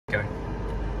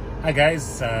Hi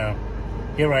guys,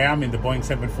 here I am in the Boeing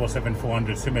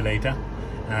 747-400 simulator,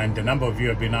 and a number of you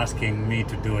have been asking me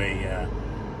to do a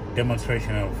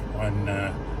demonstration on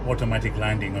automatic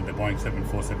landing on the Boeing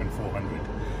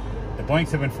 747-400. The Boeing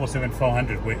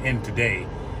 747-400 we're in today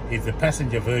is the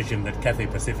passenger version that Cathay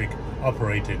Pacific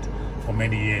operated for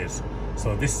many years.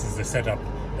 So this is the setup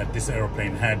that this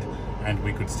aeroplane had, and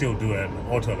we could still do an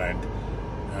auto land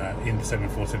in the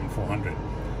 747-400.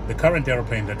 The current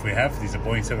aeroplane that we have is a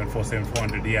Boeing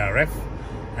 747-400 ERF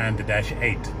and the Dash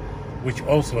 8, which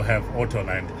also have auto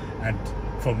land, and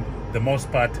for the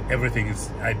most part everything is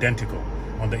identical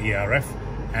on the ERF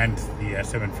and the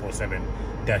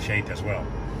 747-8 as well.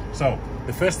 So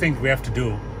the first thing we have to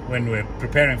do when we're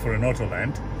preparing for an auto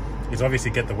land is obviously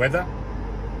get the weather,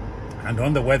 and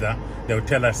on the weather they will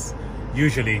tell us,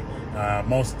 usually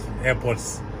most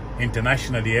airports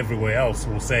internationally everywhere else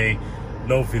will say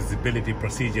low visibility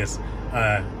procedures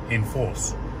are in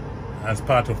force as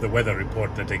part of the weather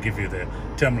report that they give you, the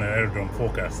terminal aerodrome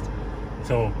forecast.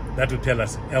 So that will tell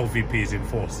us LVP is in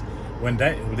force. When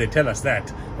they tell us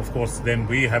that, of course, then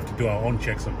we have to do our own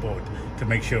checks on board to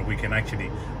make sure we can actually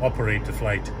operate the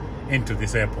flight into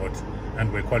this airport,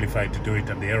 and we're qualified to do it,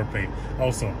 and the airplane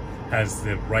also has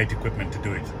the right equipment to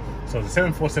do it. So the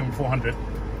 747-400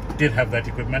 did have that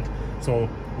equipment, so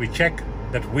we check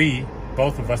that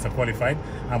both of us are qualified.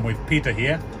 I'm with Peter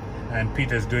here, and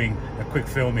Peter's doing a quick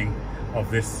filming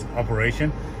of this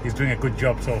operation. He's doing a good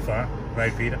job so far,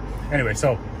 right Peter? Anyway,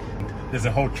 so there's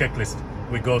a whole checklist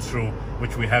we go through,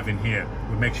 which we have in here.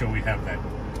 We make sure we have that.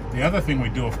 The other thing we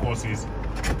do, of course, is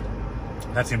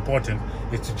that's important,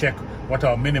 is to check what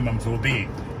our minimums will be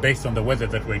based on the weather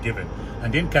that we're given.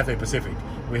 And in Cathay Pacific,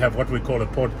 we have what we call a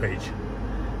port page,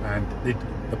 and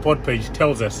the port page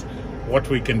tells us what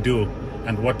we can do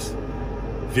and what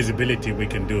visibility we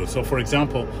can do. So for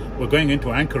example, we're going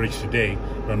into Anchorage today,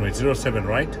 runway 07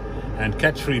 right, and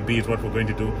catch 3B is what we're going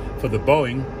to do. For the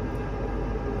Boeing,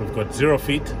 we've got 0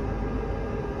 feet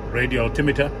radio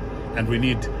altimeter, and we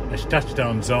need a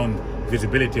touchdown zone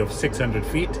visibility of 600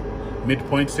 feet,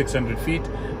 midpoint 600 feet,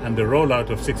 and the rollout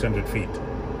of 600 feet.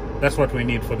 That's what we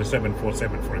need for the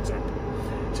 747, for example.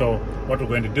 So what we're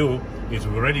going to do is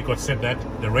we've already got set that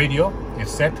the radio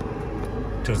is set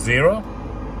to 0,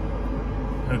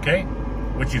 okay,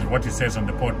 which is what it says on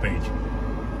the port page.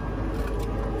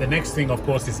 The next thing, of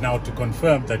course, is now to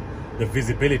confirm that the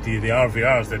visibility, the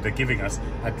RVRs that they're giving us,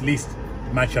 at least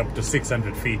match up to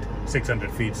 600 feet,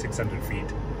 600 feet, 600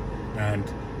 feet. And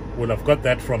we'll have got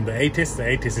that from the ATIS. The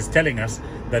ATIS is telling us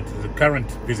that the current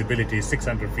visibility is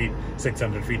 600 feet,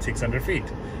 600 feet, 600 feet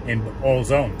in all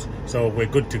zones. So we're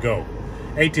good to go.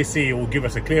 ATC will give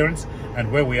us a clearance, and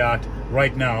where we are at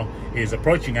right now is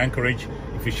approaching Anchorage.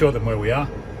 If you show them where we are,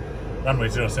 runway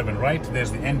 07 right,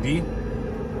 there's the ND.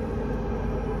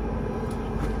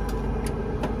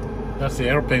 That's the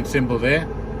airplane symbol there,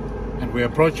 and we're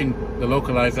approaching the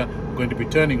localizer. We're going to be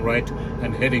turning right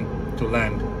and heading to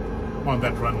land on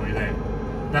that runway there.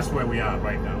 That's where we are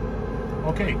right now.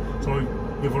 Okay, so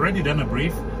we've already done a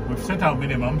brief, we've set our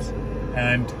minimums,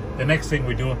 and the next thing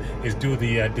we do is do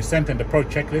the descent and approach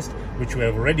checklist, which we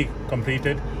have already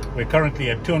completed. We're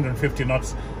currently at 250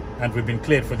 knots, and we've been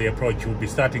cleared for the approach. We'll be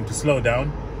starting to slow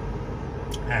down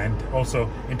and also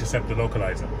intercept the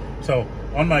localizer. So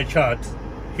on my chart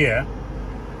here,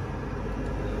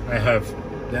 I have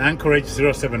the Anchorage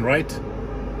 07 right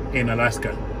in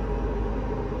Alaska.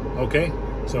 Okay,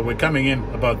 so we're coming in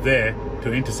about there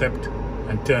to intercept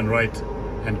and turn right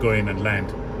and go in and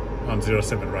land on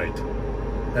 07 right.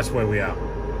 That's where we are.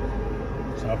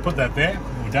 So I'll put that there.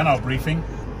 We've done our briefing.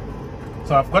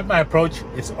 So I've got my approach,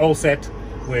 it's all set.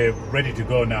 We're ready to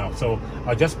go now. So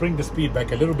I'll just bring the speed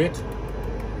back a little bit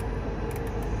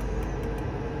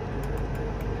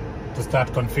to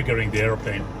start configuring the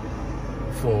airplane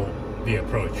for the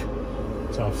approach.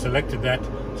 So I've selected that,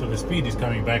 so the speed is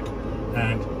coming back,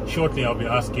 and shortly I'll be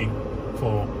asking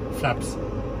for flaps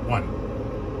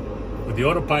 1. With the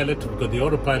autopilot, we've got the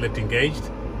autopilot engaged.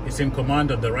 It's in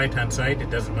command on the right hand side. It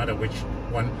doesn't matter which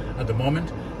one at the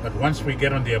moment, but once we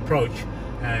get on the approach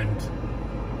and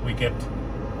we get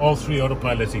all 3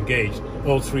 autopilots engaged,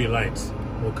 all 3 lights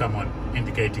will come on,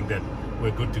 indicating that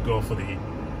we're good to go for the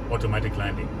automatic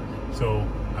landing. So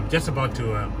I'm just about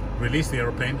to release the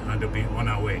airplane, and we'll be on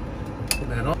our way. Put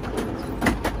that on.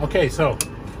 Okay, so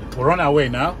we're on our way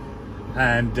now,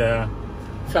 and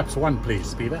flaps 1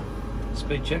 please, Peter.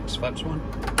 Speed checks, flaps 1.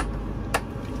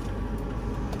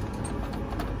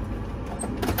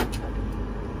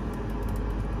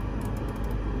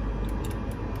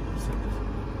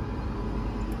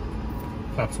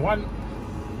 Flaps 1,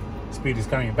 speed is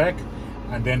coming back,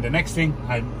 And then the next thing,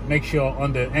 I make sure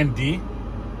on the ND,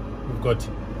 we've got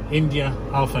India,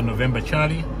 Alpha, November,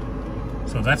 Charlie.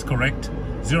 So that's correct.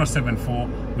 074,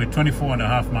 we're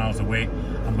 24.5 miles away.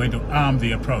 I'm going to arm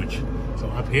the approach. So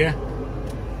up here,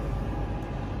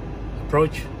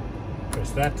 approach,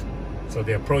 press that. So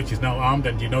the approach is now armed,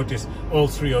 and you notice all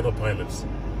 3 autopilots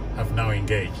have now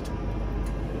engaged.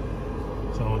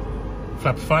 So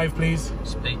flaps 5, please.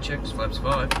 Speed checks, flaps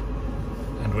 5.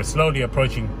 And we're slowly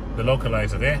approaching the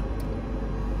localizer there.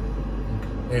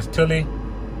 There's Tully,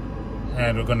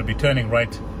 and we're going to be turning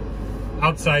right.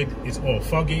 Outside is all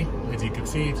foggy, as you can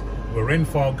see. We're in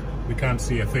fog, we can't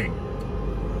see a thing.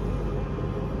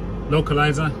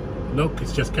 Localizer, look,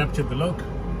 it's just captured the loc.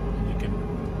 And you can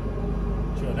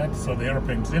show that. So the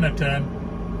aeroplane's in a turn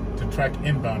to track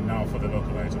inbound now for the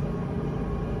localizer,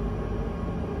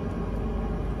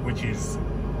 which is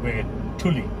where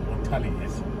Tully or Tully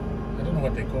is. I don't know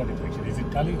what they call it actually. Is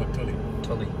it Tully or Tully?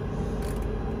 Tully.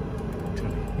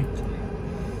 Tully.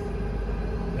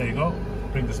 There you go.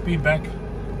 Bring the speed back.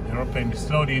 The aeroplane is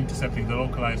slowly intercepting the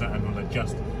localizer and will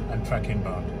adjust and track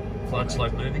inbound. Flight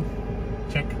slope moving.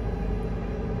 Check.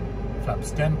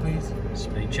 Flaps 10, please.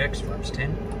 Speed checks, flaps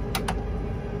 10.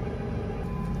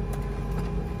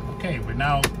 Okay, we're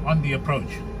now on the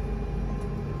approach.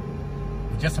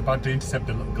 We're just about to intercept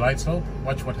the glide slope.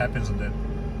 Watch what happens on the...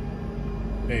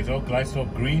 There you go, glide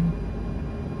slope green.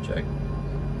 Check.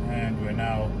 And we're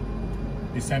now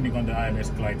descending on the ILS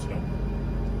glide slope.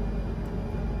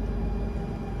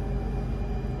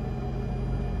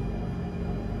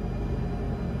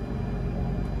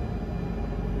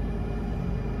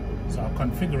 So our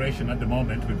configuration at the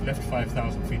moment, we've left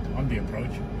 5,000 feet on the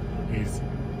approach, is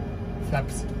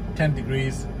flaps 10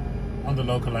 degrees on the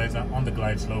localizer, on the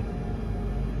glide slope.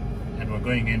 And we're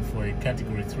going in for a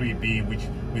category 3B, which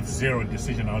with 0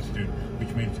 decision altitude, which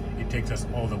means it takes us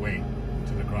all the way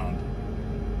to the ground.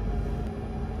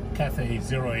 Cathay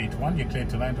 081, you're cleared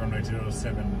to land, runway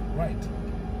 07 right.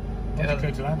 Yeah.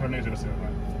 Cleared to land, runway 07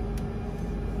 right.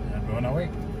 And we're on our way.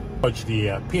 Approach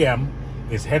the PM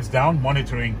is heads down,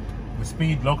 monitoring the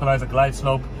speed, localizer, glide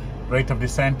slope, rate of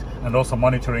descent, and also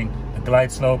monitoring the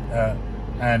glide slope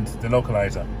and the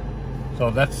localizer. So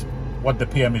that's what the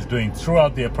PM is doing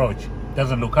throughout the approach.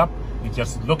 Doesn't look up, it's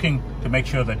just looking to make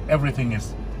sure that everything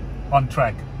is on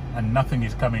track and nothing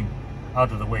is coming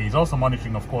out of the way. He's also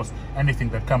monitoring, of course, anything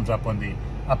that comes up on the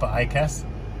upper ICAS,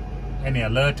 any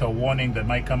alert or warning that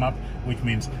might come up, which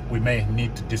means we may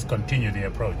need to discontinue the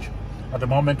approach. At the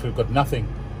moment, we've got nothing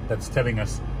that's telling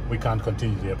us we can't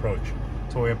continue the approach.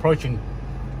 So we're approaching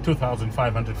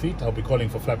 2,500 feet. I'll be calling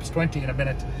for flaps 20 in a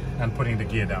minute and putting the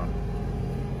gear down.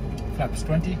 Flaps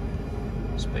 20.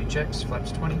 Speed checks,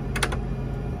 flaps 20.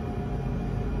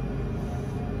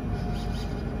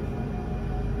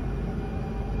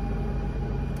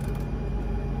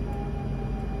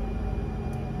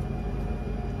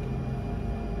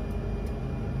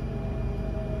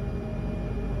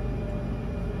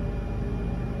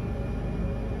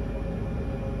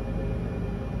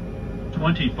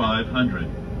 $2,500.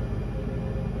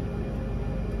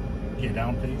 Gear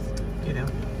down, please. Gear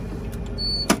down.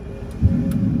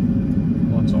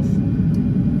 Lights off.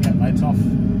 Yeah, lights off.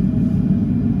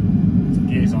 The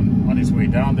gear is on its way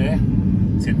down there.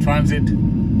 It's in transit.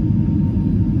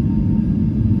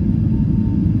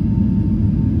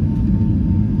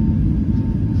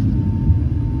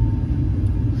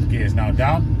 The gear is now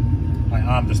down. I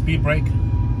arm the speed brake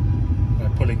by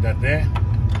pulling that there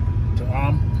to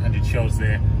arm, and it shows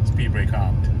there speed brake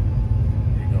armed.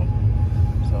 There you go.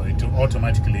 So it will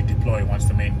automatically deploy once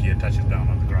the main gear touches down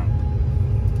on the ground.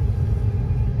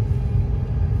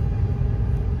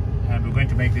 And we're going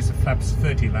to make this a flaps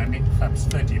 30 landing. Flaps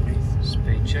 30, please.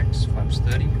 Speed checks, flaps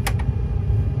 30.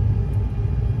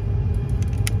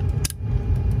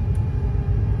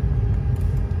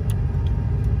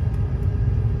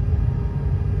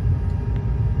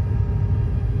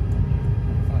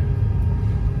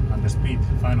 And the speed,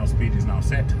 final speed is now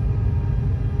set.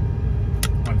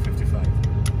 155.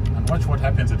 And watch what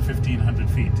happens at 1,500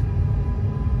 feet.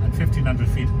 At 1,500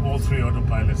 feet, all 3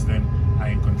 autopilots then are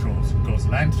in controls. It goes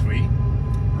land 3,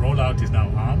 rollout is now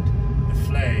armed, the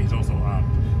flare is also armed.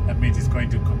 That means it's going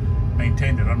to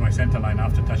maintain the runway center line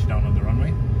after touchdown on the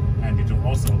runway, and it will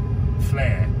also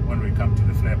flare when we come to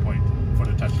the flare point for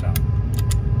the touchdown.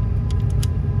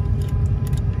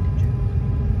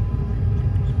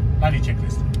 Landing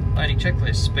checklist. Landing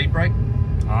checklist, speed brake.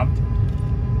 Armed.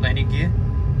 Landing gear.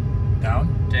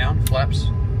 Down. Down, flaps.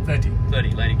 30.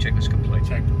 30, landing checklist complete.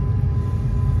 Check.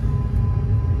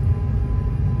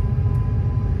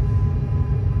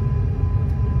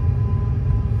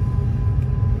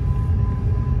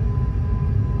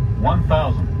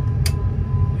 1,000.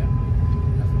 Yeah,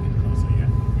 have to get closer. Yeah,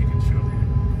 you can show there.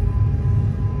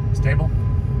 Stable.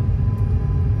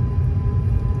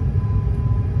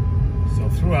 So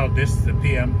throughout this, the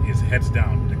PM is heads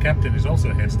down. The captain is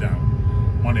also heads down,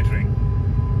 monitoring.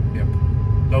 Yep.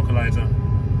 Localizer,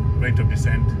 rate of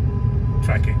descent,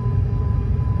 tracking.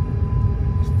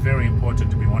 It's very important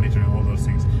to be monitoring all those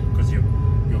things because you're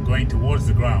going towards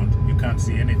the ground. You can't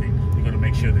see anything. You've got to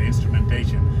make sure the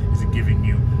instrumentation is giving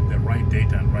you the right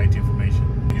data and right information.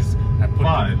 I put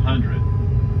 500.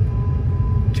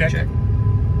 check.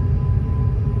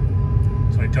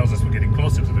 So it tells us we're getting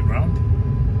closer to the ground.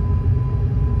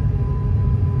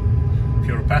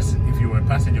 If you were a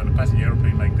passenger on a passenger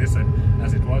airplane like this,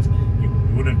 as it was, you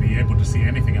wouldn't be able to see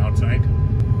anything outside.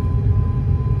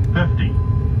 50,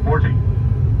 40,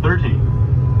 30,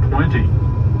 20,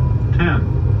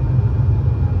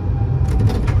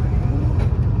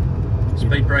 10.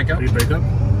 Speed brake up. Speed brake up.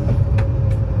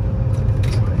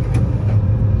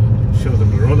 Show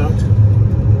them the rollout.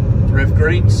 Rev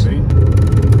greens. Green.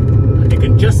 And you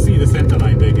can just see the center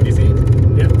line there. Can you see it?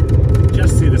 Yeah.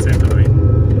 Just see the center line.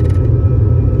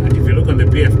 And if you look on the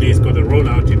PFD, it's got a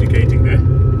rollout indicating there.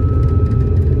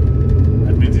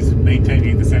 That means it's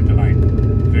maintaining the center line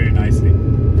very nicely.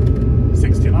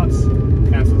 60 knots.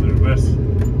 Cancel the reverse.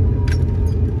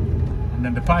 And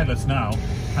then the pilots now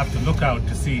have to look out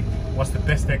to see what's the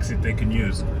best exit they can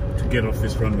use to get off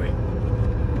this runway.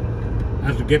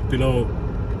 As we get below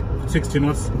 60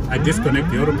 knots, I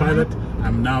disconnect the autopilot.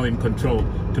 I'm now in control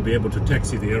to be able to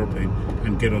taxi the aeroplane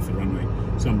and get off the runway.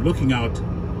 So I'm looking out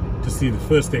to see the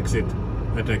first exit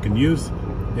that I can use.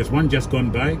 There's one just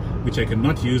gone by, which I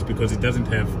cannot use because it doesn't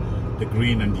have the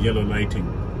green and yellow lighting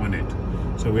on it.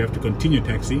 So we have to continue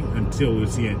taxi until we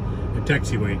see a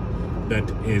taxiway that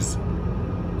is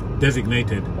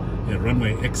designated a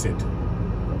runway exit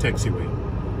taxiway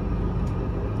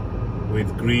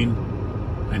with green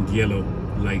and yellow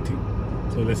lighting.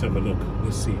 So let's have a look.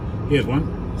 Let's see. Here's one.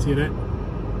 See that?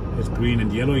 It's green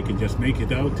and yellow. You can just make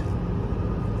it out.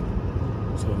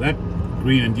 So that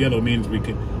green and yellow means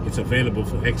it's available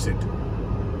for exit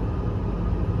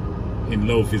in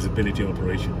low visibility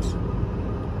operations.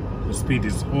 The speed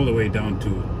is all the way down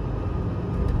to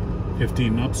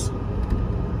 15 knots,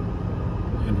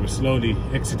 and we're slowly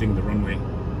exiting the runway.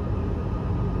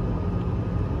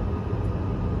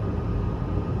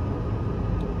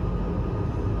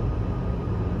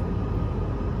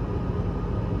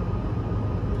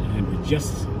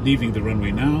 Just leaving the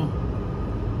runway now,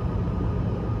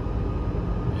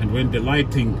 and when the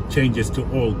lighting changes to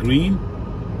all green,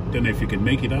 don't know if you can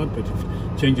make it out, but if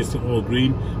it changes to all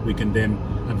green, we can then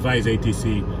advise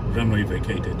ATC runway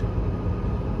vacated.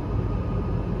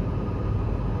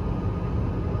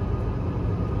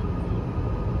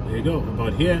 There you go.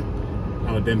 About here,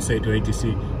 I would then say to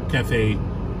ATC Cathay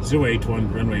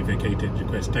 081 runway vacated,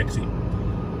 request taxi.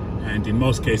 And in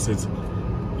most cases,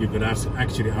 you could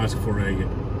actually ask for a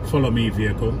follow me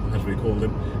vehicle, as we call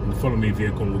them, and the follow me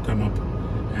vehicle will come up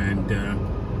and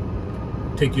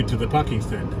take you to the parking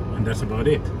stand, and that's about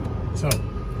it. So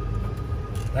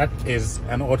that is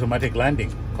an automatic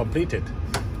landing completed.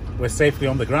 We're safely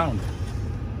on the ground.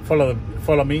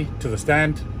 Follow me to the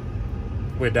stand.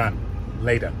 We're done.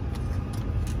 Later.